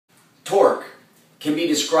Torque can be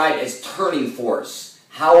described as turning force,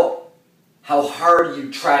 how hard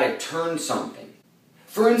you try to turn something.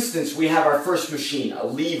 For instance, we have our first machine, a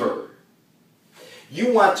lever.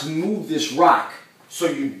 You want to move this rock, so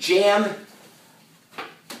you jam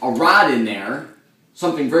a rod in there,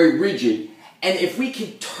 something very rigid, and if we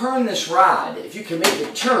can turn this rod, if you can make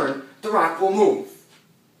it turn, the rock will move.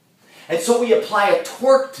 And so we apply a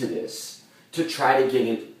torque to this to try to get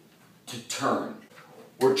it to turn.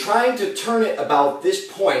 We're trying to turn it about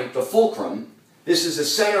this point, the fulcrum. This is the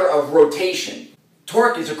center of rotation.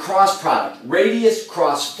 Torque is a cross product. Radius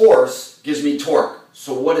cross force gives me torque.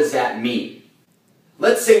 So what does that mean?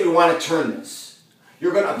 Let's say we want to turn this.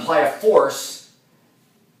 You're going to apply a force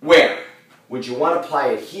where? Would you want to apply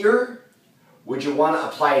it here? Would you want to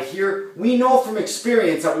apply it here? We know from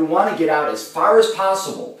experience that we want to get out as far as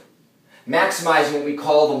possible, maximizing what we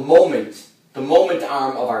call the moment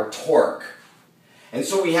arm of our torque. And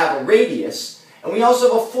so we have a radius, and we also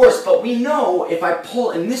have a force, but we know if I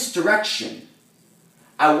pull in this direction,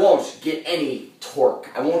 I won't get any torque.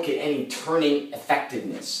 I won't get any turning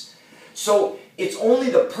effectiveness. So it's only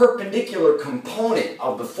the perpendicular component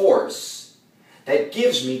of the force that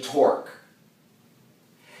gives me torque.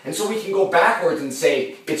 And so we can go backwards and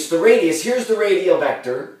say, it's the radius. Here's the radial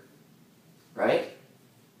vector, right?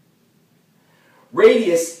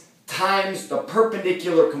 Radius times the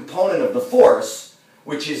perpendicular component of the force,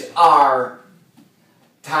 which is r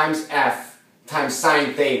times f times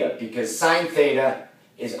sine theta, because sine theta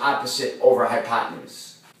is opposite over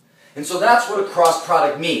hypotenuse. And so that's what a cross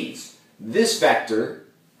product means. This vector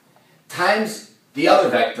times the other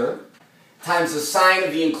vector times the sine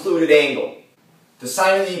of the included angle. The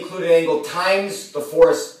sine of the included angle times the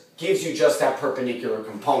force gives you just that perpendicular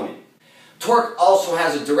component. Torque also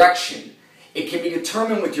has a direction. It can be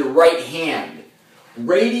determined with your right hand.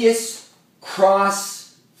 Radius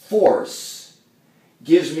cross force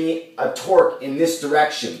gives me a torque in this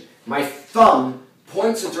direction. My thumb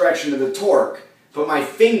points the direction of the torque, but my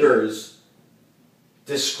fingers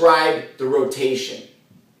describe the rotation.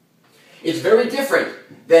 It's very different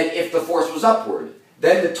than if the force was upward.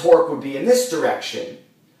 Then the torque would be in this direction.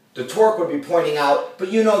 The torque would be pointing out,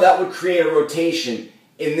 but you know that would create a rotation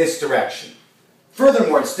in this direction.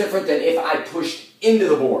 Furthermore, it's different than if I pushed into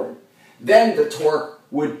the board. Then the torque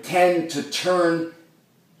would tend to turn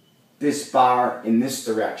this bar in this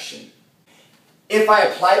direction. If I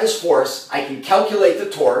apply this force, I can calculate the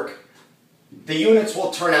torque. The units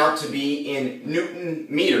will turn out to be in Newton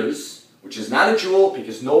meters, which is not a joule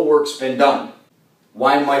because no work's been done.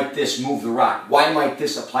 Why might this move the rock? Why might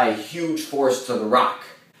this apply a huge force to the rock?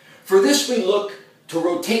 For this we look to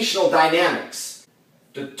rotational dynamics.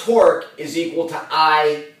 The torque is equal to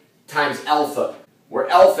I times alpha, where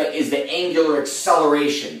alpha is the angular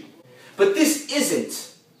acceleration. But this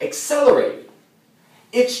isn't accelerating.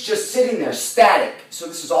 It's just sitting there static. So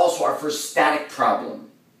this is also our first static problem.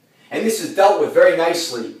 And this is dealt with very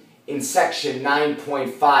nicely in section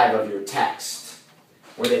 9.5 of your text,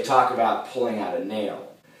 where they talk about pulling out a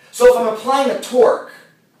nail. So if I'm applying a torque,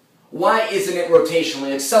 why isn't it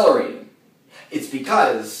rotationally accelerating? It's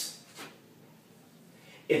because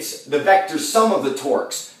it's the vector sum of the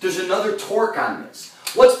torques. There's another torque on this.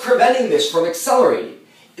 What's preventing this from accelerating?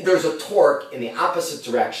 There's a torque in the opposite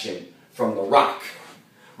direction from the rock.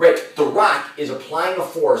 Right, the rock is applying a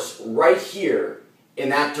force right here in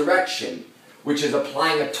that direction, which is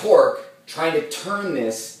applying a torque, trying to turn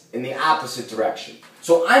this in the opposite direction.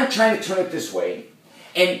 So I'm trying to turn it this way,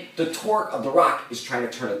 and the torque of the rock is trying to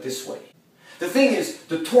turn it this way. The thing is,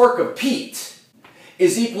 the torque of Pete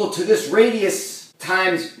is equal to this radius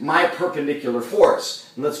times my perpendicular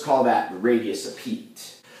force. And let's call that the radius of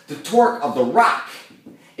Pete. The torque of the rock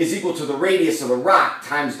is equal to the radius of the rock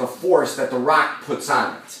times the force that the rock puts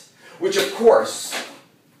on it, which of course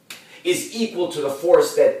is equal to the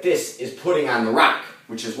force that this is putting on the rock,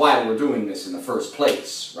 which is why we're doing this in the first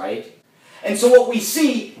place, right? And so what we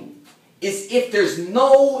see is if there's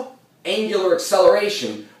no angular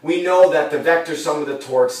acceleration, we know that the vector sum of the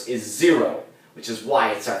torques is 0, which is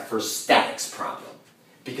why it's our first statics problem,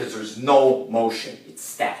 because there's no motion, it's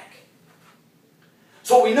static.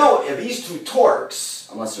 So we know if these two torques,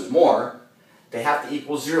 unless there's more, they have to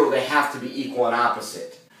equal 0, they have to be equal and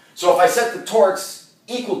opposite. So if I set the torques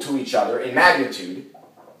equal to each other in magnitude,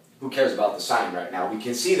 who cares about the sign right now? We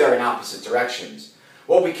can see they're in opposite directions.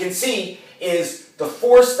 What we can see is the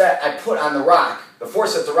force that I put on the rock, the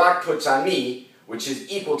force that the rock puts on me, which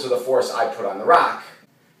is equal to the force I put on the rock,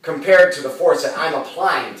 compared to the force that I'm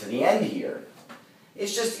applying to the end here,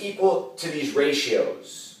 is just equal to these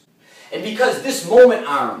ratios. And because this moment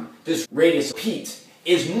arm, this radius of Pete,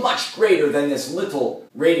 is much greater than this little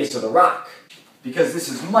radius of the rock. Because this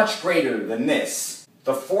is much greater than this,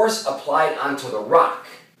 the force applied onto the rock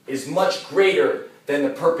is much greater than the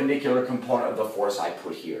perpendicular component of the force I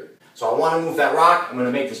put here. So I want to move that rock. I'm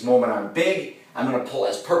going to make this moment arm big. I'm going to pull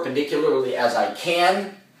as perpendicularly as I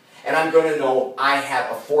can. And I'm going to know I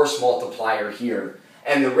have a force multiplier here.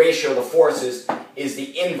 And the ratio of the forces is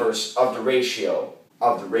the inverse of the ratio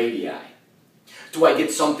of the radii. Do I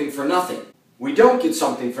get something for nothing? We don't get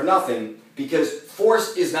something for nothing because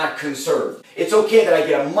force is not conserved. It's okay that I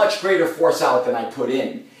get a much greater force out than I put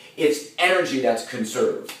in. It's energy that's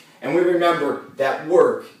conserved. And we remember that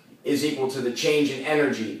work is equal to the change in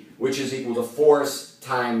energy, which is equal to force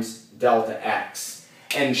times delta x.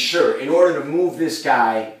 And sure, in order to move this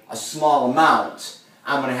guy a small amount,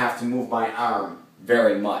 I'm going to have to move my arm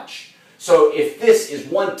very much. So if this is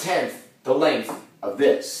 1/10 the length of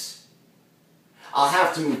this, I'll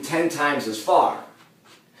have to move 10 times as far.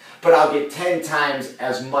 But I'll get 10 times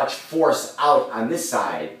as much force out on this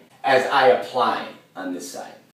side as I apply on this side.